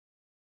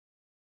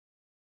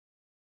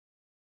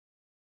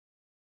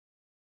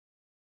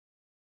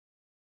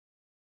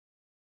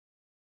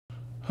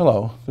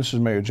Hello, this is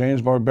Mayor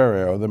James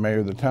Barberio, the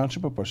Mayor of the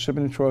Township of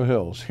Parsippany Troy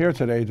Hills, here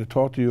today to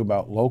talk to you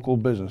about local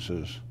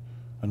businesses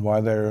and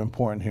why they are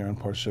important here in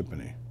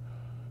Parsippany.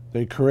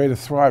 They create a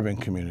thriving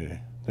community.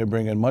 They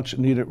bring in much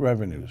needed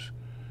revenues.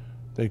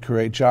 They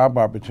create job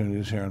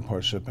opportunities here in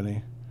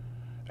Parsippany,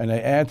 and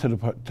they add to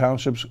the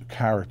township's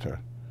character.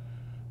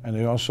 And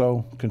they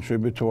also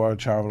contribute to our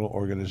charitable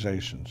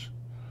organizations.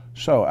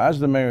 So, as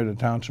the Mayor of the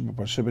Township of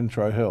Parsippany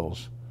Troy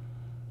Hills,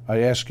 I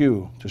ask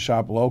you to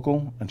shop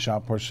local and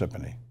shop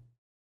Parsippany.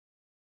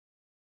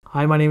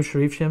 Hi, my name is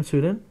Sharif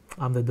Shamsuddin.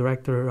 I'm the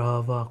director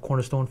of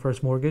Cornerstone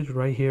First Mortgage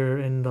right here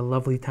in the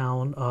lovely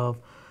town of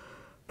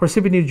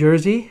Parsippany, New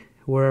Jersey,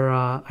 where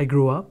I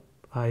grew up.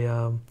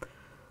 I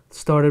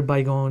started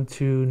by going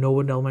to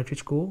Norwood Elementary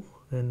School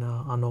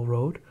on Knoll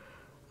Road.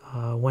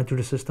 Went through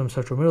the system,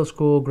 Central Middle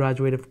School,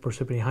 graduated from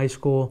Parsippany High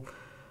School,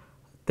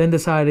 then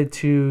decided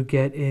to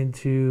get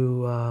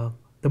into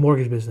the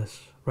mortgage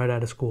business right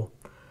out of school.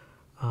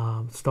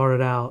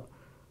 Started out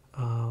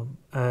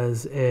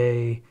as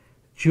a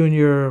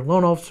junior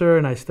loan officer,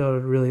 and I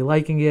started really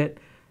liking it,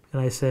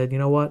 and I said, you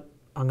know what,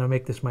 I'm going to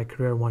make this my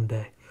career one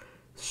day.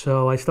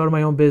 So I started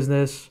my own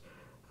business,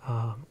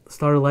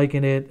 started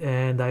liking it,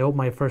 and I opened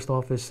my first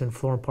office in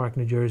Florham Park,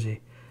 New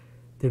Jersey.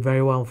 Did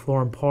very well in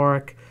Florham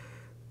Park.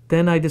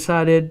 Then I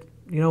decided,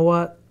 you know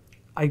what,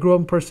 I grew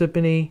up in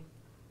Parsippany,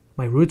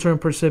 my roots are in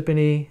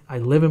Parsippany, I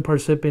live in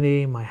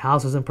Parsippany, my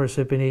house is in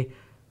Parsippany.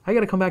 I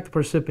got to come back to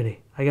Parsippany.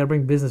 I got to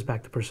bring business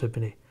back to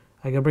Parsippany.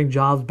 I got to bring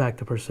jobs back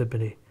to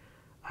Parsippany.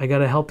 I got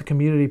to help the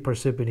community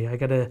Parsippany. I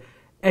got to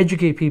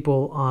educate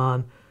people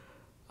on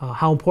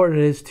how important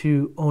it is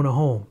to own a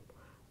home.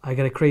 I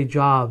got to create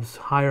jobs,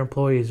 hire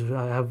employees.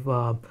 I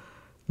have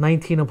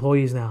 19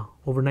 employees now,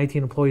 over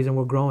 19 employees, and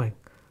we're growing,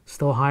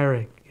 still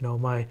hiring. You know,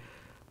 my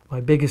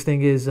biggest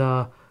thing is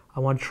I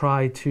want to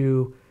try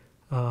to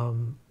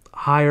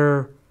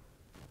hire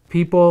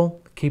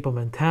people, keep them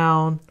in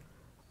town,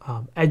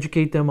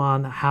 educate them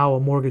on how a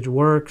mortgage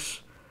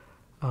works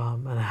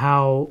and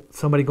how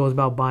somebody goes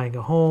about buying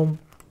a home.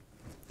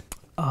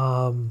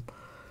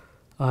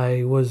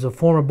 I was a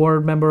former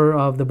board member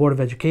of the Board of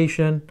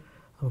Education.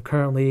 I'm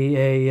currently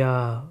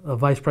a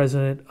vice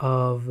president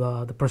of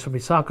the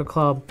Parsippany Soccer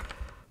Club.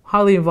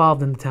 Highly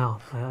involved in the town.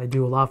 I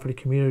do a lot for the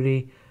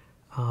community.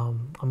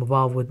 I'm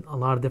involved with a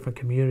lot of different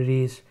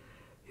communities.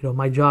 You know,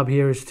 my job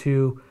here is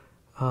to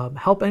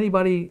help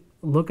anybody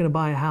looking to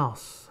buy a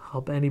house.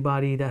 Help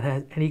anybody that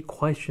has any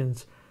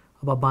questions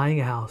about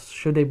buying a house.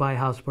 Should they buy a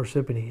house in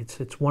Parsippany?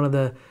 It's one of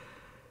the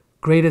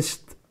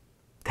greatest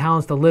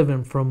towns to live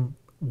in, from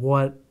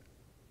what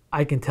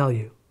I can tell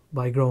you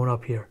by growing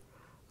up here.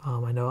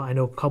 I know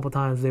a couple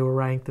times they were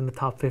ranked in the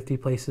top 50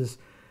 places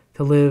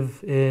to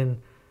live in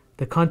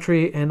the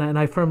country, and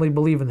I firmly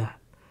believe in that.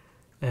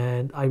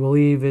 And I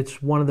believe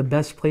it's one of the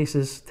best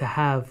places to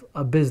have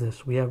a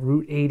business. We have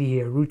Route 80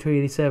 here, Route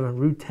 287,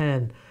 Route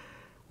 10.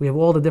 We have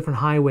all the different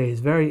highways,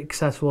 very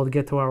accessible to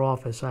get to our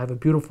office. I have a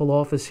beautiful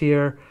office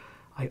here.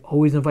 I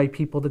always invite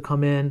people to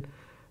come in.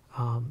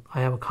 I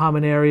have a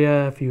common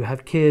area if you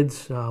have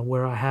kids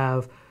where I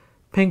have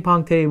ping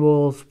pong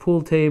tables,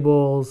 pool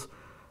tables,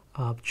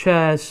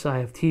 chess, I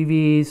have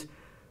TVs.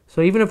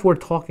 So even if we're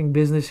talking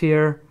business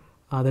here,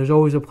 there's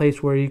always a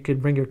place where you could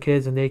bring your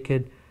kids and they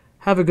could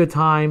have a good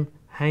time,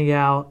 hang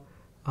out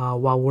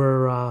while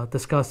we're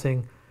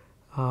discussing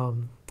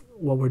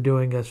what we're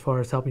doing as far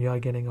as helping you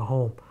out getting a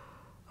home.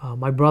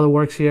 My brother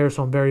works here,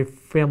 so I'm very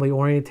family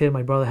oriented.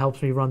 My brother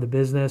helps me run the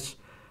business.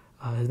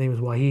 His name is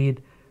Wahid.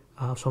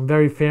 So I'm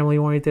very family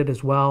oriented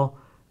as well,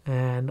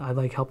 and I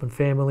like helping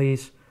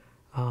families.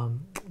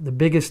 The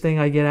biggest thing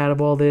I get out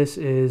of all this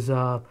is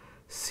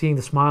seeing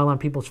the smile on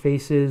people's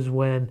faces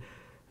when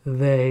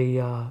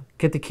they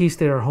get the keys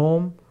to their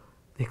home,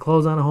 they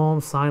close on a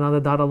home, sign on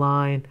the dotted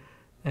line,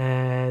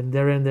 and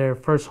they're in their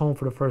first home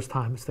for the first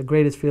time. It's the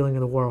greatest feeling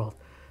in the world.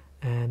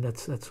 And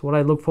that's what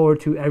I look forward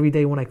to every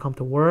day when I come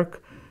to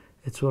work.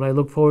 It's what I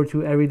look forward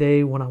to every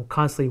day when I'm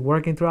constantly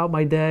working throughout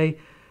my day.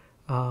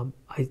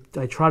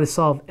 I try to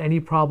solve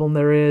any problem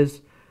there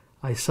is.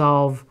 I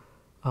solve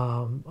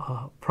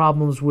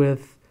problems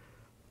with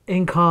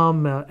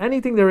income,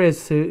 anything there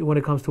is when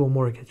it comes to a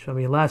mortgage. I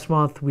mean, last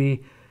month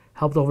we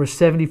helped over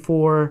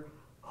 74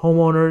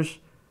 homeowners.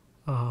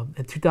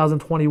 In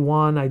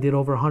 2021, I did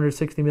over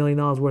 $160 million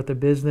worth of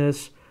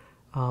business.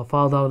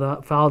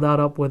 Followed that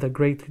up with a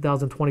great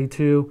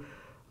 2022.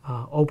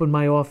 Opened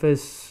my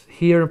office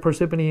here in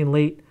Parsippany in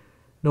late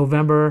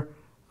November.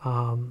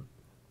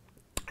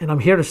 And I'm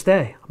here to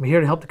stay. I'm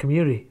here to help the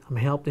community. I'm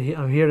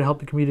here to help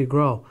the community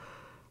grow.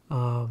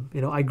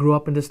 You know, I grew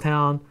up in this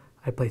town.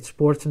 I played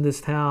sports in this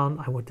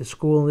town. I went to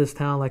school in this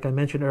town, like I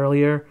mentioned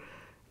earlier.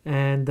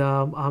 And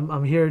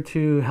I'm here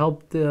to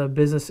help the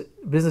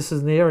businesses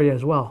in the area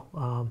as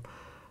well.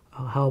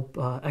 Help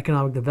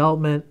economic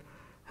development,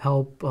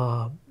 help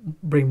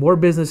bring more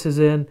businesses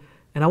in.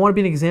 And I want to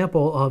be an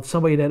example of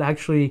somebody that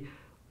actually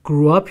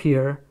grew up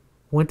here,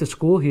 went to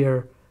school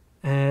here,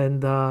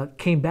 and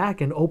came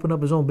back and opened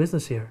up his own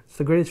business here. It's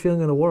the greatest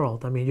feeling in the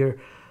world. I mean,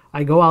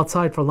 I go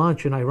outside for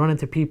lunch and I run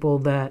into people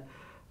that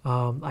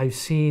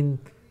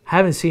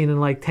Haven't seen in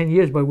like 10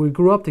 years, but we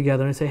grew up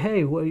together and say, hey,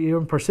 you're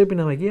in Parsippany?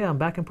 I'm like, yeah, I'm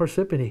back in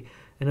Parsippany.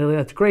 And they're like,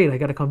 that's great, I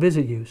got to come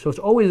visit you. So it's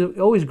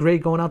always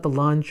great going out to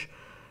lunch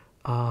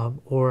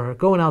or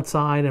going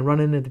outside and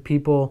running into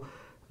people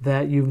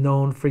that you've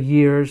known for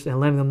years and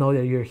letting them know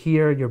that you're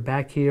here, you're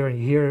back here,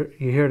 and you're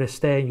here to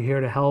stay, and you're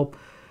here to help.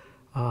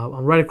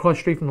 I'm right across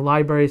the street from the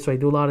library, so I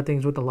do a lot of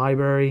things with the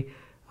library.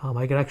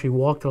 I can actually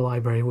walk to the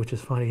library, which is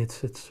funny.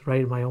 It's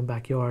right in my own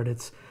backyard.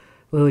 It's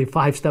literally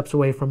 5 steps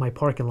away from my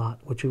parking lot,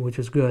 which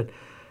is good.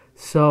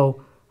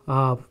 So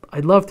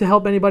I'd love to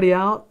help anybody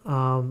out.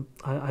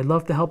 I'd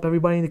love to help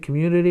everybody in the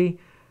community.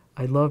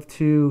 I'd love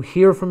to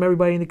hear from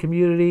everybody in the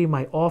community.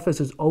 My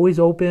office is always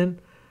open.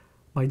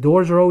 My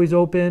doors are always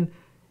open.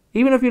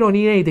 Even if you don't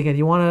need anything and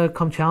you want to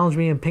come challenge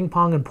me in ping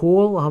pong and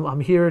pool, I'm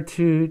here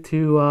to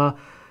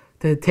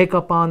take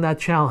up on that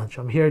challenge.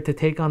 I'm here to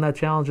take on that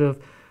challenge of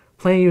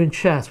playing you in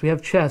chess. We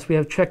have checkers, we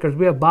have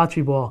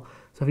bocce ball.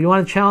 So if you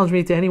want to challenge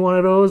me to any one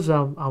of those,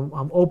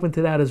 I'm open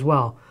to that as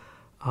well.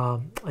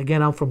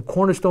 Again, I'm from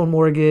Cornerstone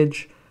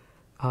Mortgage,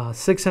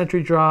 6th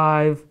Century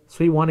Drive,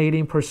 Suite 180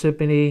 in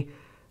Parsippany.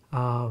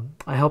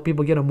 I help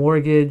people get a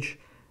mortgage,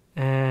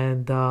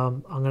 and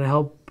I'm going to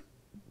help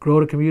grow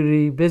the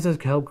community business,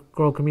 help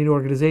grow community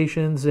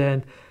organizations,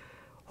 and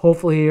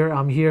hopefully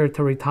I'm here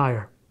to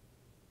retire.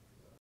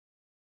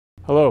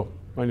 Hello,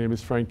 my name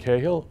is Frank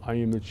Cahill. I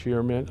am the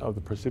chairman of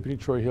the Parsippany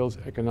Troy Hills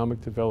Economic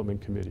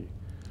Development Committee.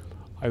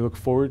 I look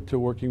forward to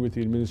working with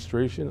the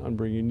administration on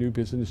bringing new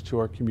business to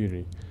our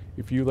community.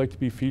 If you'd like to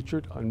be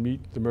featured on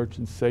Meet the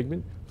Merchant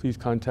segment, please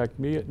contact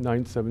me at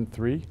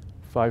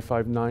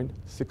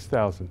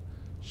 973-559-6000.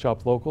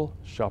 Shop local,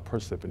 shop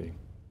Parsippany.